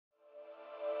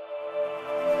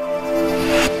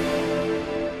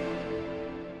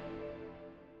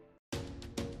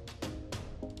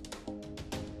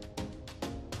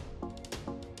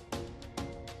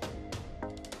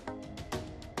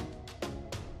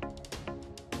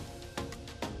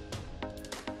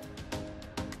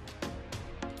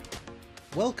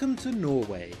Welcome to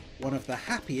Norway, one of the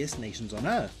happiest nations on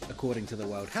Earth, according to the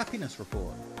World Happiness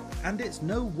Report. And it's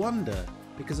no wonder,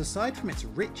 because aside from its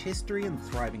rich history and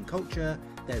thriving culture,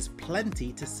 there's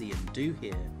plenty to see and do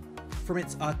here. From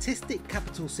its artistic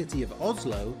capital city of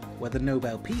Oslo, where the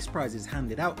Nobel Peace Prize is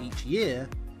handed out each year,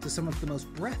 to some of the most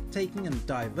breathtaking and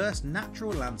diverse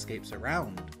natural landscapes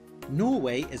around.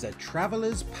 Norway is a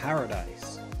traveller's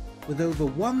paradise. With over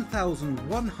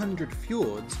 1,100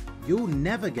 fjords, you'll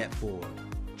never get bored.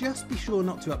 Just be sure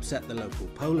not to upset the local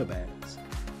polar bears.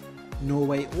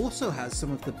 Norway also has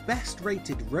some of the best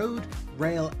rated road,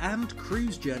 rail and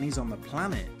cruise journeys on the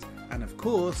planet. And of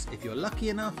course, if you're lucky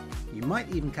enough, you might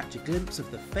even catch a glimpse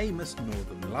of the famous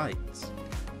Northern Lights.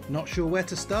 Not sure where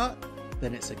to start?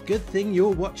 Then it's a good thing you're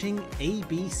watching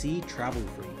ABC Travel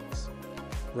Freaks.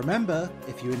 Remember,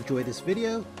 if you enjoy this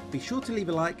video, be sure to leave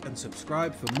a like and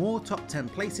subscribe for more top 10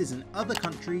 places in other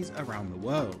countries around the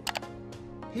world.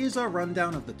 Here's our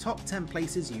rundown of the top 10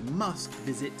 places you must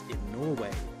visit in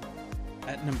Norway.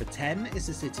 At number 10 is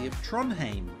the city of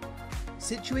Trondheim.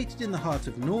 Situated in the heart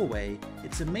of Norway,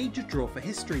 it's a major draw for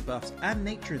history buffs and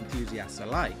nature enthusiasts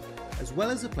alike, as well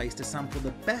as a place to sample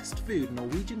the best food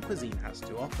Norwegian cuisine has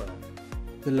to offer.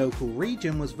 The local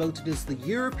region was voted as the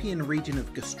European Region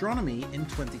of Gastronomy in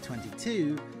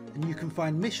 2022, and you can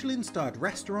find Michelin-starred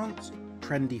restaurants,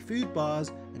 trendy food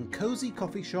bars and cosy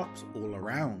coffee shops all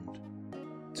around.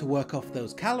 To work off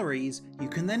those calories, you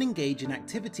can then engage in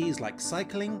activities like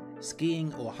cycling,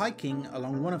 skiing or hiking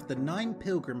along one of the 9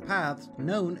 pilgrim paths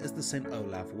known as the St.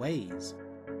 Olav Ways.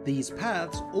 These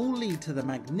paths all lead to the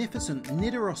magnificent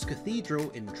Nidaros Cathedral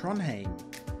in Trondheim.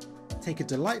 Take a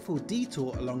delightful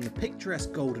detour along the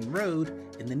picturesque Golden Road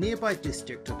in the nearby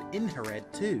district of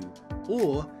Innherred too,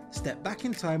 or step back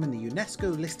in time in the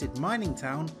UNESCO-listed mining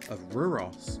town of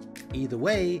Røros. Either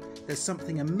way, there's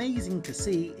something amazing to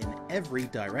see in every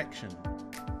direction.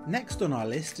 Next on our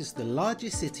list is the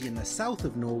largest city in the south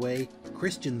of Norway,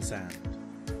 Kristiansand.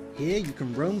 Here you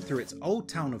can roam through its old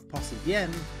town of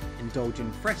Posivien, indulge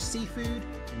in fresh seafood,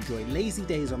 enjoy lazy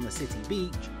days on the city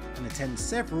beach, and attend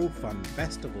several fun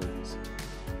festivals.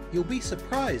 You'll be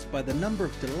surprised by the number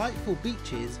of delightful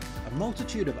beaches, a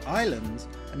multitude of islands,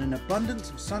 and an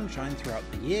abundance of sunshine throughout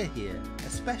the year here,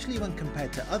 especially when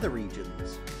compared to other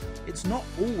regions. It's not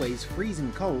always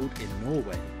freezing cold in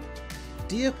Norway.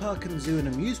 Deer Park and Zoo and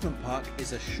Amusement Park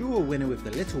is a sure winner with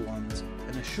the little ones,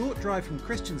 and a short drive from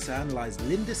Kristiansand lies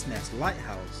Lindesnes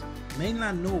Lighthouse,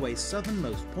 mainland Norway's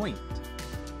southernmost point.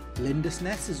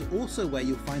 Lindesnes is also where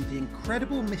you'll find the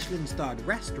incredible Michelin-starred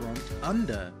restaurant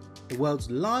Under, the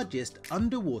world's largest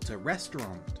underwater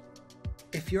restaurant.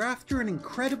 If you're after an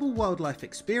incredible wildlife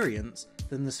experience,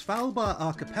 then the Svalbard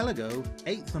archipelago,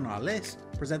 8th on our list,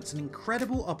 presents an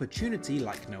incredible opportunity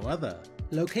like no other.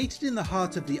 Located in the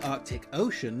heart of the Arctic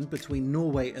Ocean between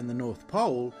Norway and the North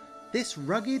Pole, this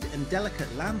rugged and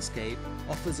delicate landscape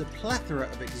offers a plethora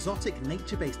of exotic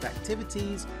nature-based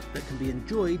activities that can be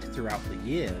enjoyed throughout the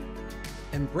year.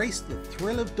 Embrace the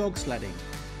thrill of dog sledding,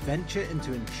 venture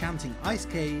into enchanting ice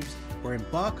caves, or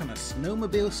embark on a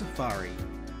snowmobile safari.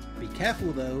 Be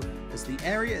careful though, as the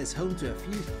area is home to a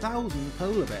few thousand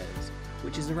polar bears,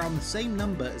 which is around the same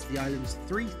number as the island's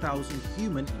 3,000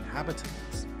 human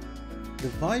inhabitants. The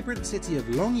vibrant city of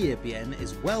Longyearbyen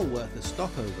is well worth a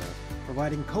stopover,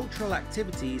 providing cultural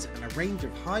activities and a range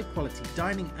of high-quality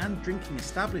dining and drinking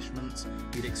establishments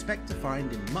you'd expect to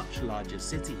find in much larger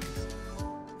cities.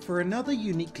 For another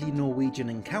uniquely Norwegian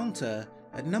encounter,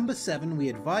 at number 7 we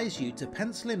advise you to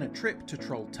pencil in a trip to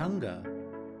Trolltunga.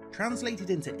 Translated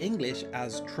into English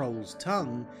as Troll's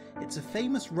Tongue, it's a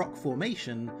famous rock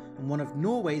formation and one of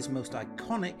Norway's most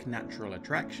iconic natural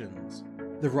attractions.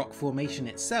 The rock formation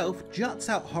itself juts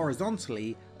out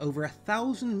horizontally over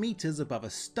 1,000 meters above a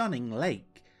stunning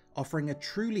lake, offering a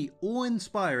truly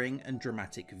awe-inspiring and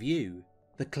dramatic view.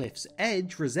 The cliff's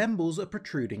edge resembles a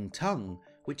protruding tongue,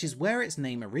 which is where its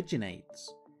name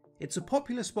originates. It's a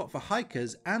popular spot for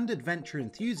hikers and adventure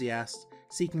enthusiasts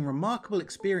seeking remarkable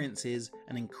experiences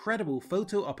and incredible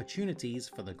photo opportunities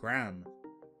for the gram.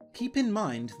 Keep in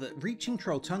mind that reaching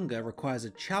Trolltunga requires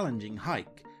a challenging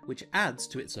hike, which adds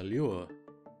to its allure.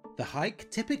 The hike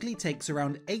typically takes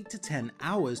around 8 to 10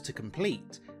 hours to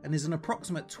complete and is an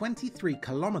approximate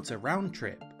 23-kilometer round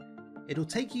trip. It'll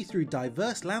take you through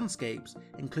diverse landscapes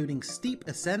including steep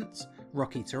ascents,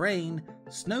 rocky terrain,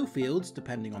 snowfields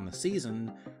depending on the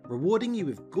season, rewarding you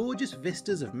with gorgeous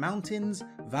vistas of mountains,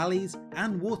 valleys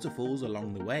and waterfalls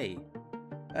along the way.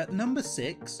 At number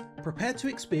 6, prepare to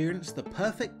experience the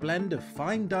perfect blend of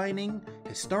fine dining,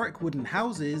 historic wooden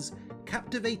houses,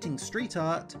 captivating street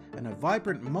art and a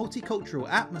vibrant multicultural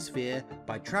atmosphere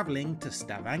by travelling to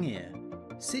Stavanger.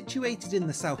 Situated in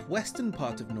the southwestern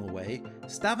part of Norway,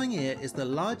 Stavanger is the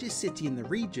largest city in the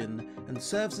region and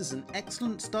serves as an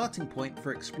excellent starting point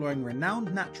for exploring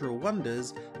renowned natural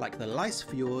wonders like the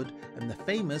Leisfjord and the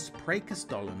famous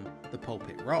Preikestolen, the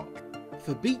Pulpit Rock.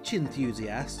 For beach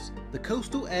enthusiasts, the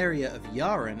coastal area of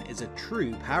Jæren is a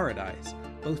true paradise,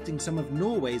 boasting some of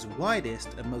Norway's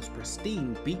widest and most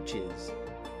pristine beaches.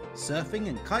 Surfing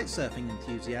and kitesurfing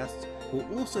enthusiasts will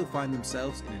also find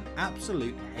themselves in an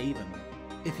absolute haven.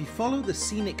 If you follow the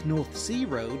scenic North Sea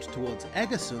Road towards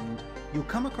Egersund, you'll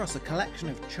come across a collection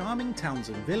of charming towns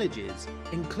and villages,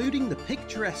 including the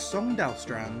picturesque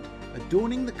Sogndalstrand,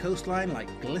 adorning the coastline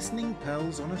like glistening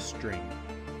pearls on a string.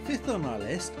 Fifth on our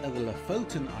list are the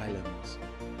Lofoten Islands.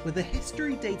 With a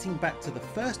history dating back to the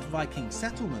first Viking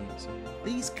settlements,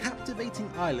 these captivating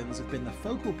islands have been the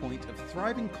focal point of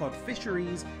thriving cod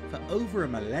fisheries for over a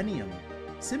millennium.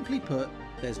 Simply put,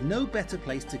 there's no better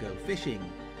place to go fishing,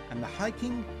 and the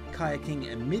hiking,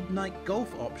 kayaking and midnight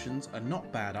golf options are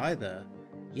not bad either.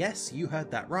 Yes, you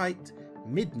heard that right,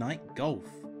 midnight golf.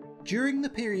 During the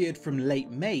period from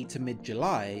late May to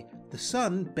mid-July, the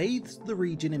sun bathes the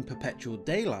region in perpetual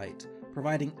daylight,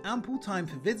 providing ample time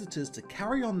for visitors to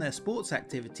carry on their sports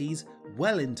activities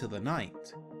well into the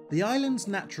night. The island's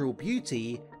natural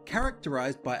beauty,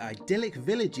 characterised by idyllic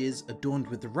villages adorned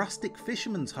with rustic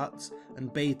fishermen's huts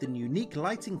and bathed in unique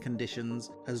lighting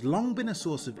conditions, has long been a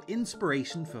source of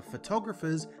inspiration for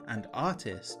photographers and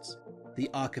artists. The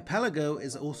archipelago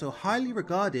is also highly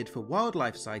regarded for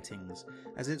wildlife sightings,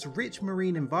 as its rich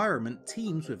marine environment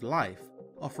teems with life,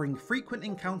 offering frequent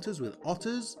encounters with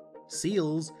otters,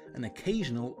 seals and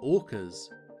occasional orcas.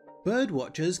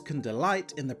 Birdwatchers can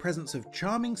delight in the presence of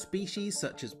charming species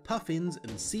such as puffins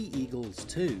and sea eagles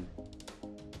too.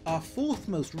 Our fourth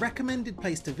most recommended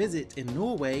place to visit in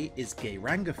Norway is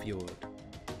Geirangerfjord.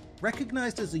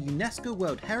 Recognised as a UNESCO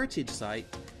World Heritage Site,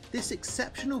 this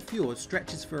exceptional fjord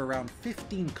stretches for around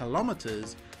 15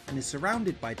 kilometres and is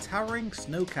surrounded by towering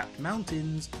snow-capped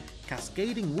mountains,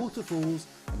 cascading waterfalls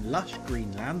and lush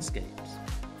green landscapes.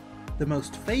 The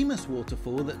most famous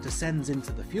waterfall that descends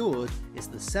into the fjord is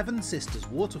the Seven Sisters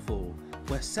waterfall,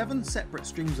 where 7 separate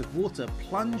streams of water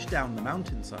plunge down the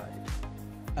mountainside.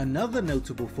 Another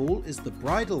notable fall is the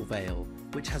Bridal Veil,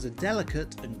 which has a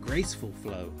delicate and graceful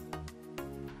flow.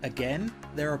 Again,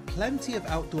 there are plenty of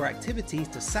outdoor activities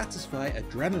to satisfy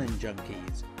adrenaline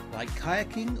junkies, like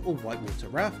kayaking or whitewater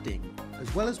rafting,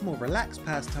 as well as more relaxed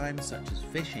pastimes such as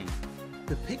fishing.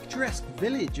 The picturesque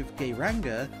village of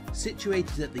Geiranger,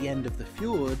 situated at the end of the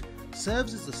fjord,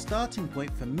 serves as a starting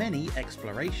point for many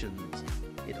explorations.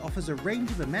 It offers a range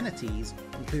of amenities,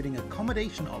 including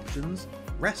accommodation options,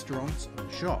 restaurants and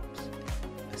shops.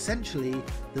 Essentially,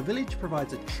 the village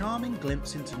provides a charming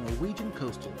glimpse into Norwegian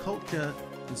coastal culture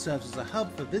and serves as a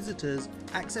hub for visitors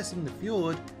accessing the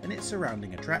fjord and its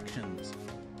surrounding attractions.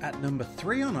 At number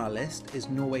 3 on our list is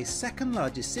Norway's second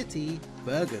largest city,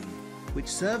 Bergen, which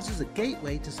serves as a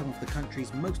gateway to some of the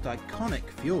country's most iconic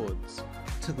fjords.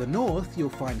 To the north you'll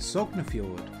find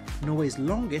Sognefjord, Norway's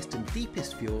longest and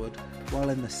deepest fjord, while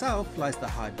in the south lies the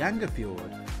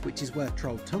Hardangerfjord, which is where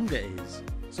Trolltunga is,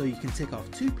 so you can tick off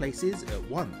 2 places at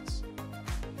once.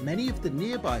 Many of the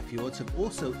nearby fjords have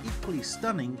also equally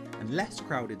stunning and less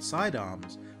crowded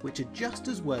sidearms, which are just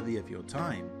as worthy of your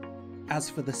time. As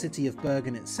for the city of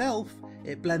Bergen itself,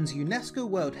 it blends UNESCO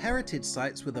World Heritage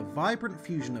Sites with a vibrant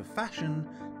fusion of fashion,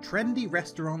 trendy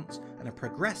restaurants and a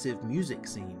progressive music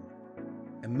scene.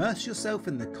 Immerse yourself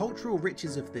in the cultural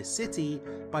riches of this city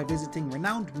by visiting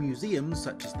renowned museums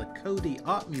such as the Cody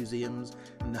Art Museums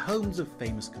and the homes of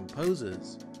famous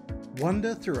composers.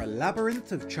 Wander through a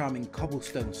labyrinth of charming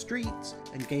cobblestone streets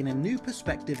and gain a new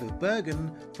perspective of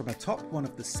Bergen from atop one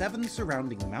of the 7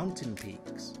 surrounding mountain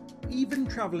peaks. Even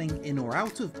travelling in or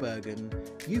out of Bergen,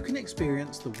 you can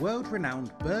experience the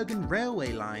world-renowned Bergen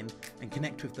railway line and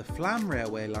connect with the Flam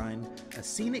railway line, a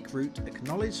scenic route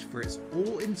acknowledged for its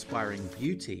awe-inspiring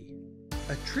beauty.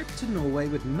 A trip to Norway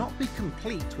would not be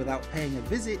complete without paying a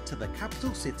visit to the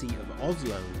capital city of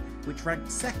Oslo, which ranked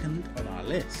 2nd on our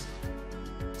list.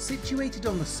 Situated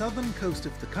on the southern coast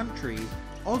of the country,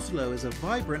 Oslo is a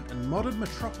vibrant and modern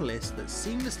metropolis that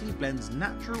seamlessly blends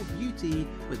natural beauty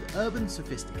with urban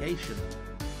sophistication.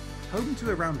 Home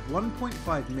to around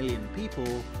 1.5 million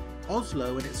people,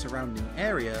 Oslo and its surrounding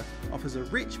area offers a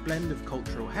rich blend of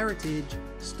cultural heritage,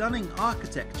 stunning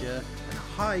architecture and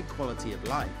high quality of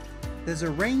life. There's a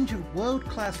range of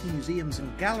world-class museums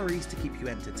and galleries to keep you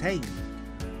entertained.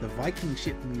 The Viking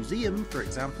Ship Museum, for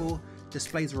example,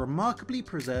 displays remarkably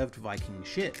preserved Viking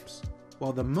ships,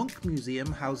 while the Munch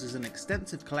Museum houses an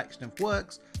extensive collection of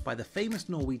works by the famous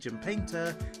Norwegian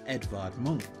painter Edvard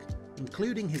Munch.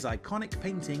 including his iconic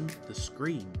painting, The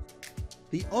Scream.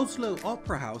 The Oslo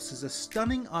Opera House is a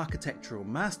stunning architectural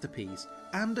masterpiece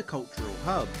and a cultural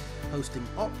hub, hosting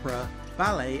opera,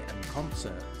 ballet and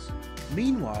concerts.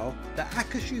 Meanwhile, the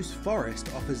Akershus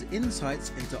Forest offers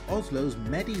insights into Oslo's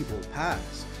medieval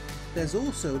past. There's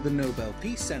also the Nobel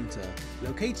Peace Centre,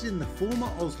 located in the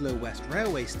former Oslo West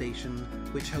Railway Station,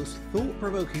 which hosts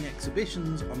thought-provoking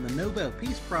exhibitions on the Nobel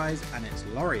Peace Prize and its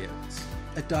laureates.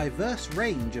 A diverse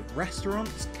range of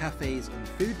restaurants, cafes and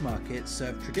food markets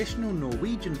serve traditional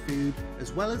Norwegian food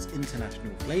as well as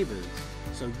international flavours,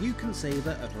 so you can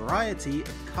savour a variety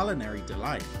of culinary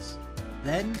delights.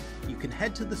 Then, you can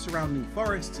head to the surrounding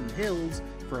forests and hills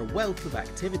for a wealth of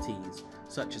activities,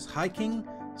 such as hiking,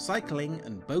 cycling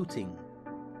and boating.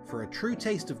 For a true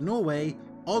taste of Norway,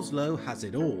 Oslo has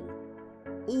it all.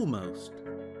 Almost.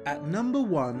 At number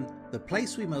 1, the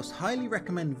place we most highly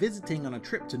recommend visiting on a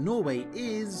trip to Norway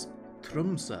is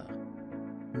Tromsø.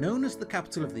 Known as the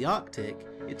capital of the Arctic,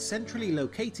 it's centrally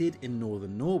located in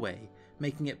northern Norway,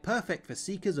 making it perfect for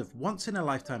seekers of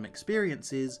once-in-a-lifetime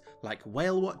experiences like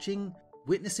whale watching,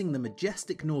 witnessing the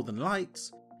majestic northern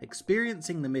lights,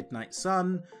 experiencing the midnight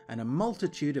sun, and a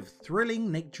multitude of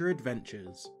thrilling nature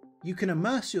adventures. You can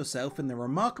immerse yourself in the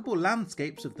remarkable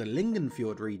landscapes of the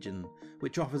Lyngenfjord region,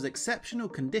 which offers exceptional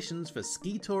conditions for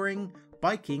ski touring,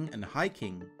 biking and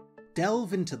hiking.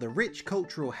 Delve into the rich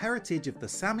cultural heritage of the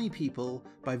Sami people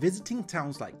by visiting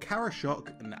towns like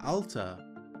Karasjok and Alta.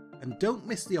 And don't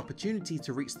miss the opportunity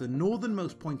to reach the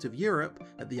northernmost point of Europe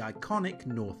at the iconic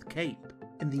North Cape.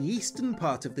 In the eastern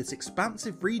part of this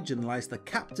expansive region lies the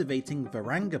captivating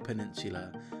Varanger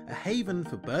Peninsula, a haven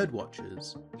for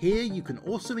birdwatchers. Here you can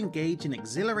also engage in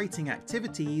exhilarating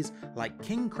activities like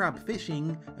king crab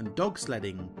fishing and dog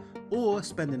sledding, or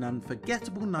spend an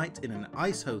unforgettable night in an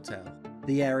ice hotel.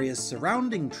 The areas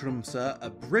surrounding Tromsø are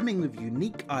brimming with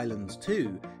unique islands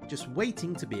too, just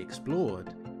waiting to be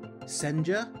explored.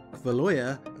 Senja,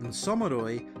 Kvaløya and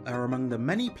Sommerøy are among the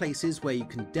many places where you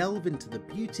can delve into the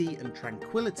beauty and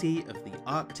tranquility of the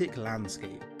Arctic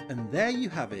landscape. And there you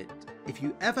have it. If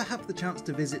you ever have the chance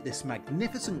to visit this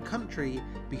magnificent country,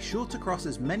 be sure to cross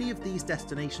as many of these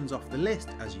destinations off the list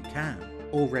as you can.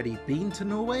 Already been to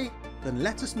Norway? Then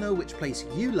let us know which place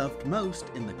you loved most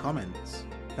in the comments.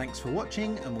 Thanks for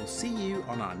watching and we'll see you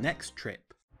on our next trip.